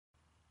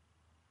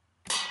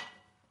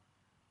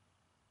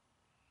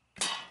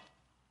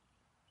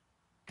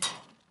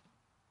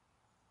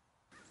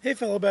Hey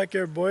fellow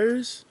backyard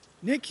boyers,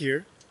 Nick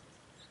here.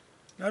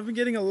 Now I've been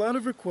getting a lot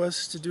of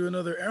requests to do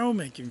another arrow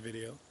making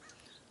video.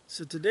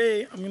 So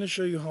today I'm going to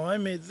show you how I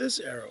made this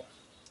arrow.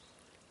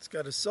 It's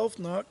got a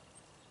self-nock,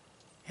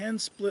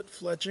 hand split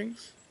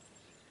fletchings,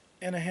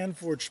 and a hand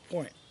forged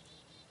point.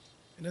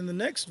 And in the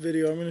next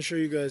video I'm going to show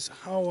you guys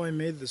how I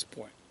made this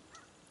point.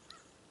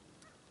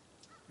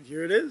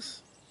 Here it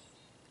is.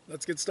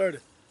 Let's get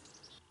started.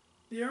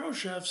 The arrow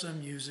shafts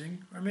I'm using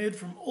are made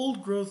from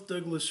old growth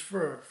Douglas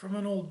fir from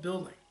an old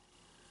building.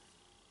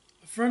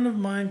 A friend of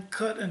mine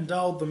cut and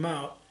doweled them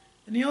out,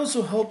 and he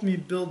also helped me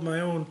build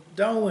my own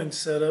doweling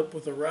setup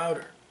with a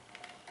router.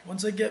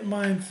 Once I get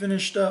mine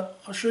finished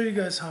up, I'll show you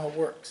guys how it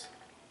works.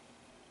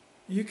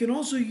 You can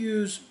also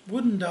use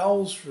wooden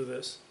dowels for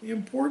this. The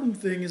important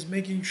thing is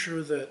making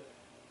sure that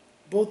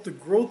both the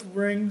growth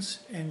rings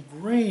and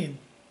grain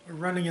are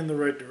running in the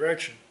right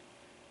direction.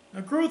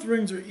 Now, growth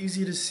rings are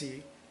easy to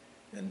see,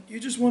 and you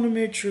just want to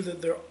make sure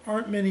that there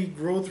aren't many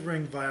growth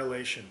ring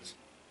violations.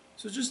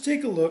 So just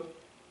take a look,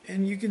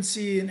 and you can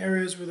see in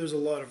areas where there's a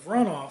lot of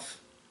runoff,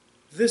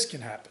 this can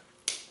happen.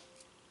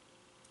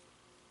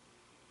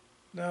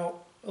 Now,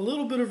 a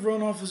little bit of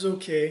runoff is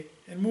okay,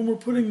 and when we're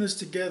putting this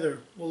together,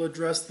 we'll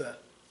address that.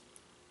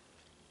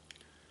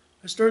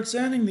 I start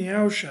sanding the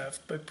arrow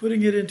shaft by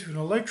putting it into an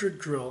electric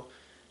drill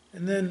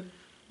and then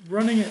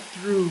running it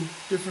through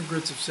different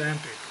grits of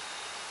sandpaper.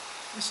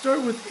 I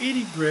start with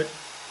 80 grit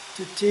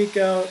to take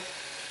out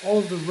all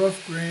of the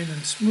rough grain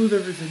and smooth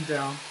everything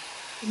down,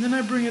 and then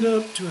I bring it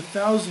up to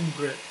 1000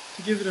 grit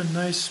to give it a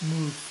nice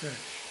smooth finish.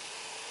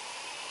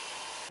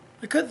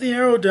 I cut the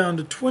arrow down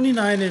to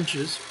 29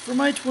 inches for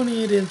my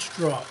 28-inch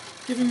draw,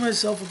 giving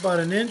myself about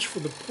an inch for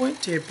the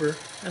point taper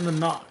and the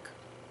nock.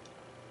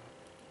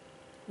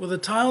 With a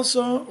tile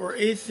saw or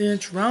 1/8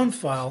 inch round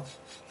file,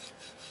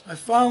 I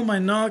file my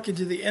nock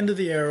into the end of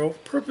the arrow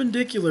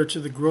perpendicular to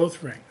the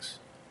growth rings.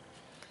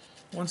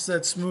 Once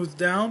that's smoothed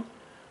down,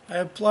 I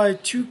apply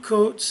 2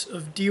 coats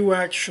of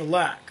de-waxed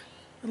shellac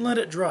and let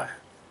it dry.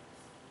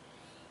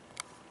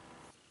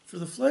 For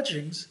the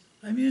fletchings,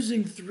 I'm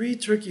using 3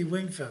 turkey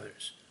wing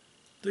feathers,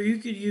 though you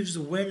could use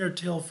the wing or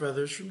tail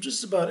feathers from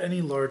just about any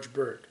large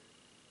bird.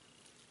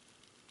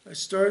 I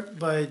start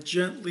by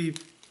gently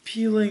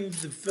peeling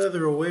the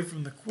feather away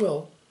from the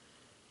quill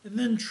and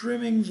then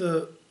trimming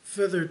the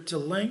feather to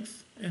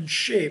length and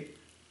shape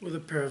with a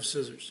pair of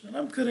scissors. And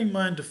I'm cutting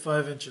mine to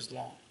 5 inches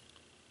long.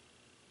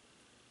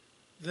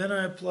 Then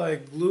I apply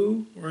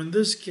glue, or in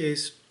this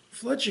case,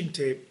 fletching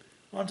tape,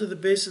 onto the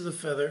base of the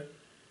feather,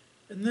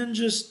 and then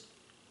just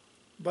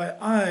by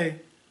eye,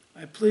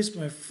 I place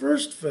my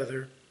first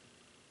feather,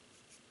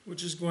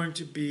 which is going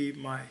to be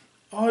my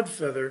odd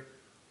feather,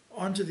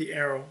 onto the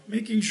arrow,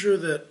 making sure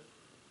that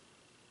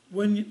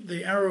when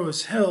the arrow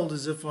is held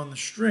as if on the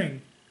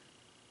string,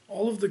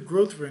 all of the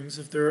growth rings,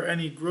 if there are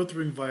any growth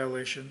ring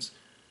violations,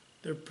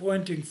 they're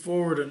pointing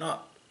forward and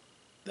up.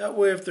 That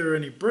way, if there are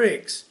any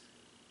breaks,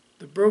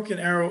 the broken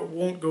arrow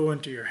won't go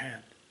into your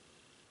hand.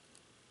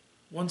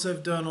 Once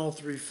I've done all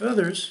 3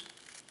 feathers,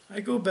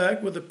 I go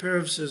back with a pair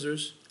of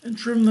scissors and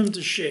trim them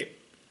to shape.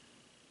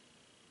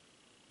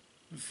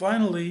 And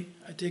finally,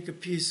 I take a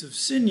piece of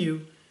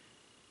sinew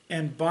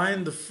and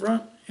bind the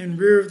front and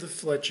rear of the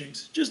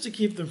fletchings just to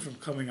keep them from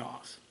coming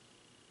off.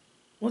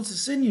 Once the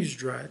sinew's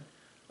dried,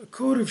 a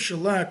coat of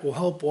shellac will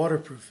help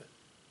waterproof it.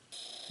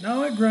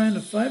 Now I grind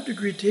a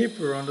 5-degree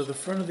taper onto the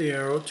front of the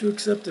arrow to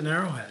accept an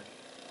arrowhead.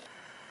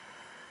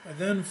 I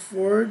then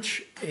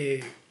forge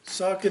a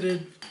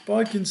socketed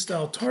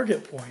bodkin-style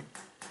target point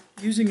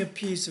using a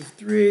piece of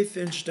 3/8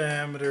 inch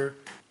diameter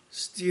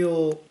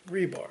steel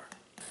rebar.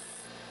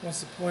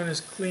 Once the point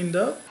is cleaned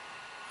up,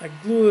 I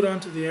glue it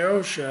onto the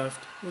arrow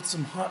shaft with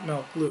some hot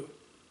melt glue.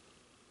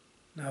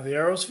 Now the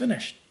arrow's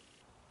finished.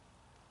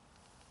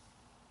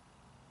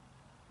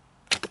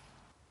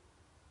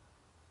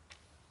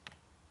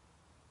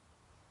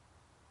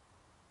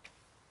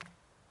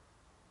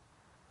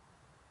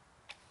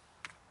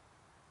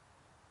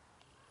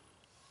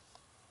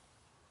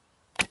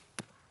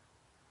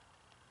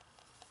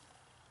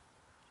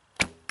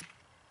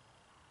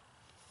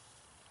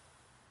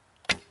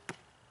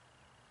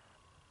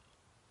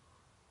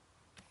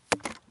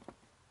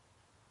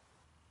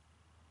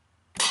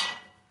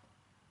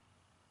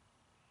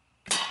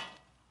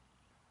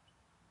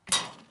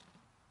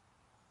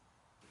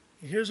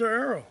 Here's our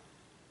arrow.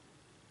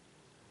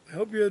 I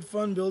hope you had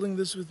fun building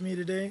this with me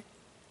today,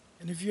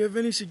 and if you have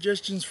any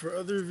suggestions for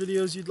other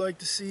videos you'd like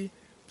to see,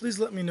 please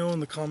let me know in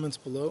the comments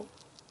below.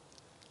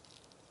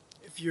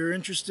 If you're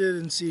interested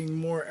in seeing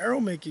more arrow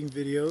making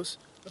videos,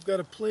 I've got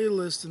a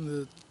playlist in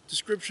the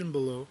description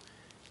below,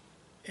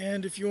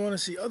 and if you want to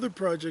see other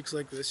projects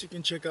like this, you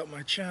can check out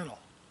my channel.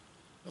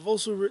 I've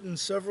also written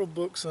several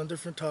books on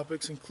different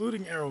topics,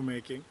 including arrow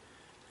making,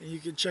 and you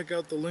can check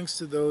out the links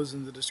to those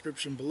in the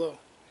description below.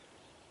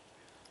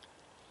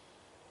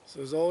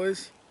 So as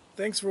always,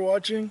 thanks for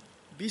watching,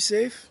 be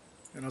safe,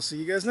 and I'll see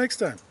you guys next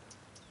time.